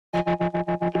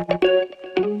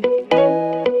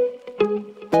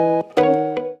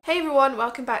everyone,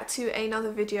 welcome back to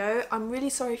another video. I'm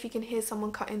really sorry if you can hear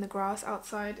someone cutting the grass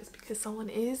outside. It's because someone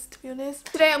is, to be honest.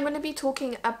 Today I'm going to be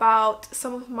talking about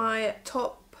some of my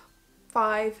top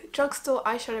 5 drugstore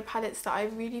eyeshadow palettes that I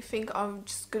really think are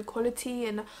just good quality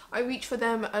and I reach for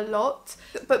them a lot.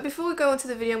 But before we go on to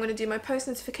the video, I'm going to do my post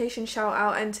notification shout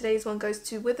out, and today's one goes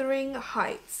to Wuthering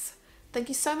Heights. Thank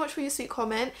you so much for your sweet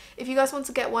comment. If you guys want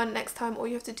to get one next time, all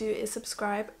you have to do is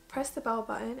subscribe, press the bell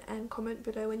button and comment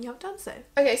below when you have done so.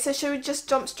 Okay, so should we just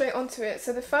jump straight onto it?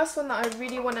 So the first one that I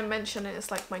really want to mention, and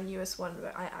it's like my newest one,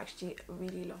 but I actually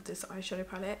really love this eyeshadow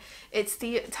palette. It's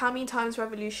the Tammy Times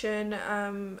Revolution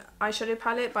eyeshadow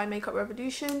palette by Makeup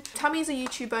Revolution. Tammy is a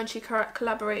YouTuber and she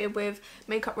collaborated with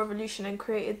Makeup Revolution and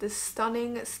created this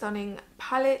stunning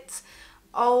palette.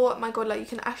 Oh my god, like you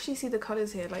can actually see the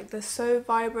colours here, like they're so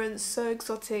vibrant, so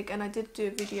exotic, and I did do a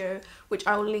video which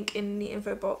I will link in the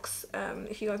info box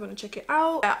if you guys want to check it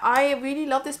out. I really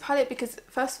love this palette because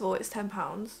first of all it's £10,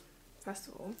 first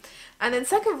of all, and then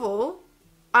second of all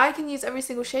I can use every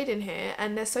single shade in here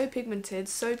and they're so pigmented,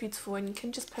 so beautiful, and you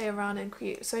can just play around and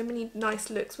create so many nice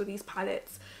looks with these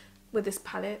palettes, with this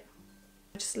palette.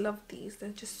 I just love these,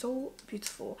 they're just so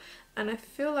beautiful. And I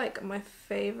feel like my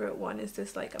favourite one is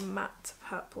this like a matte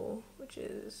purple, which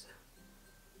is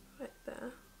right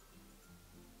there.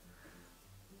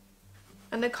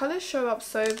 And the colours show up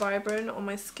so vibrant on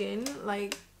my skin,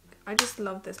 like I just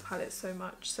love this palette so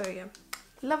much. So yeah,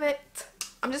 love it.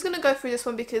 I'm just going to go through this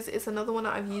one because it's another one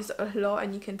that I've used a lot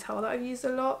and you can tell that I've used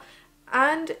a lot.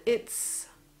 And it's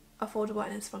affordable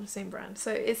and it's from the same brand.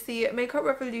 So it's the Makeup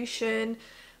Revolution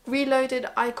Reloaded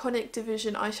Iconic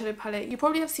Division eyeshadow palette. You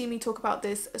probably have seen me talk about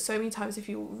this so many times if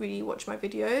you really watch my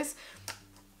videos.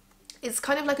 It's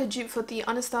kind of like a dupe for the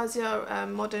Anastasia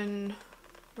Modern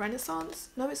Renaissance.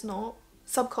 No, it's not.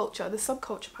 Subculture, the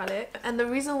Subculture palette. And the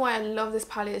reason why I love this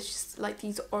palette is just like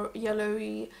these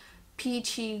yellowy,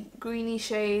 peachy, greeny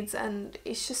shades, and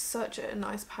it's just such a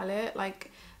nice palette.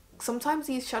 Like sometimes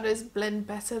these shadows blend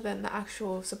better than the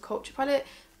actual Subculture palette.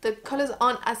 The colours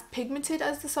aren't as pigmented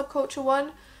as the Subculture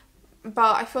one,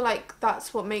 but I feel like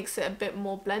that's what makes it a bit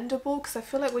more blendable, because I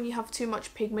feel like when you have too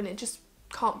much pigment it just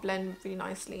can't blend really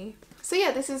nicely. So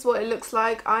yeah, this is what it looks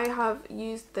like. I have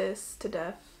used this to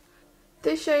death.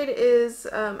 This shade is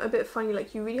a bit funny,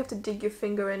 like you really have to dig your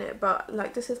finger in it, but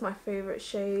like this is my favourite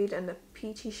shade, and the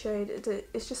peachy shade,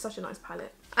 it's just such a nice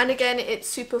palette. And again, it's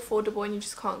super affordable and you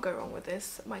just can't go wrong with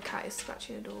this. My cat is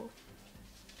scratching the door.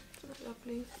 Isn't that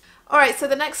lovely? Alright, so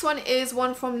the next one is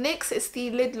one from NYX. It's the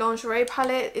Lid Lingerie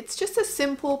palette. It's just a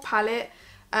simple palette,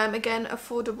 again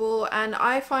affordable, and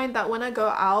I find that when I go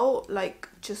out, like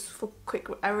just for quick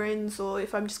errands or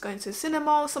if I'm just going to the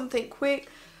cinema or something quick,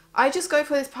 I just go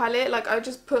for this palette. Like I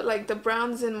just put like the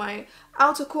browns in my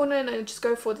outer corner and I just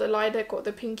go for the lilac or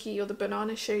the pinky or the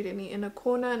banana shade in the inner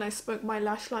corner, and I smoke my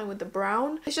lash line with the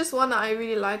brown. It's just one that I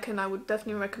really like and I would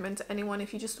definitely recommend to anyone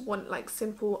if you just want like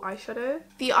simple eyeshadow.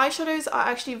 The eyeshadows are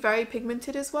actually very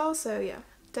pigmented as well, so yeah,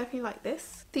 definitely like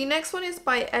this. The next one is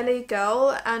by LA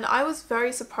Girl, and I was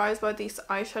very surprised by this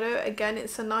eyeshadow. Again,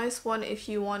 it's a nice one if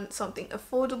you want something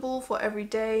affordable for every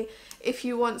day, if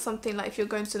you want something like if you're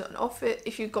going to an office,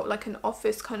 if you've got like an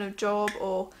office kind of job,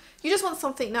 or you just want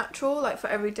something natural like for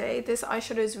every day. This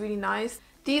eyeshadow is really nice.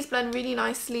 These blend really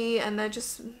nicely and they're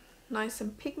just nice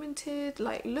and pigmented.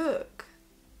 Like look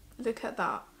at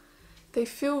that, they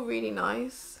feel really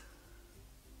nice.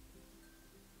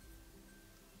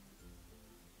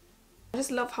 I just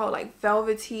love how like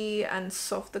velvety and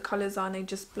soft the colours are, and they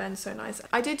just blend so nice.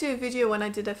 I did do a video when I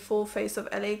did a full face of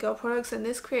LA Girl products and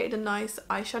this created a nice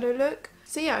eyeshadow look.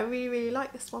 So yeah, I really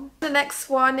like this one. The next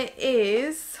one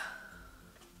is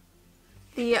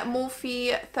the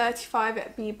Morphe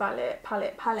 35B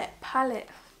palette.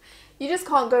 You just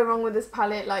can't go wrong with this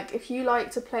palette. Like if you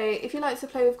like to play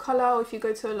with colour, or if you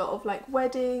go to a lot of like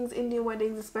weddings, Indian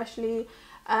weddings especially,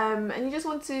 and you just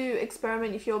want to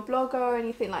experiment, if you're a blogger or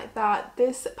anything like that,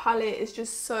 this palette is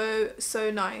just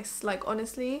so nice. Like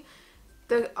honestly,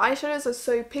 the eyeshadows are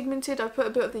so pigmented. I put a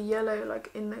bit of the yellow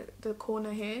like in the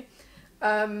corner here,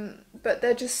 but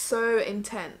they're just so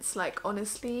intense. Like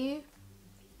honestly,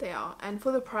 they are, and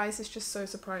for the price it's just so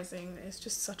surprising. It's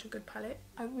just such a good palette.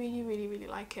 I really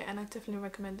like it and I definitely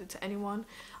recommend it to anyone.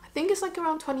 I think it's like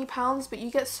around £20, but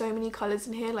you get so many colours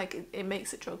in here, like it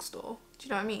makes it drugstore. Do you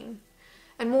know what I mean?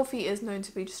 And Morphe is known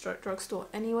to be just drugstore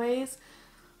anyways.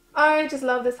 I just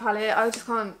love this palette. I just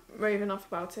can't rave enough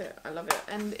about it. I love it,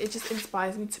 and it just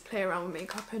inspires me to play around with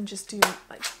makeup and just do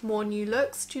like more new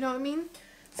looks. Do you know what I mean?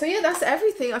 So yeah, that's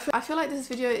everything. I feel like this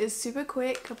video is super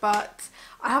quick, but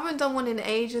I haven't done one in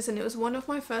ages, and it was one of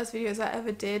my first videos I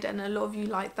ever did, and a lot of you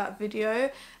liked that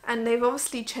video, and they've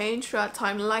obviously changed throughout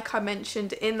time like I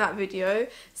mentioned in that video.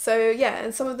 So yeah,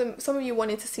 and some of you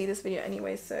wanted to see this video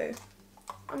anyway, so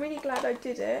I'm really glad I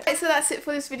did it. Okay, so that's it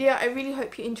for this video. I really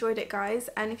hope you enjoyed it, guys,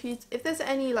 and if there's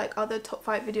any like other top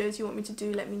 5 videos you want me to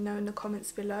do, let me know in the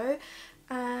comments below.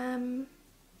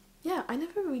 Yeah, I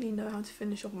never really know how to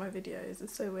finish off my videos.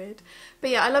 It's so weird.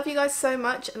 But yeah, I love you guys so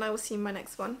much, and I will see you in my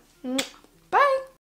next one.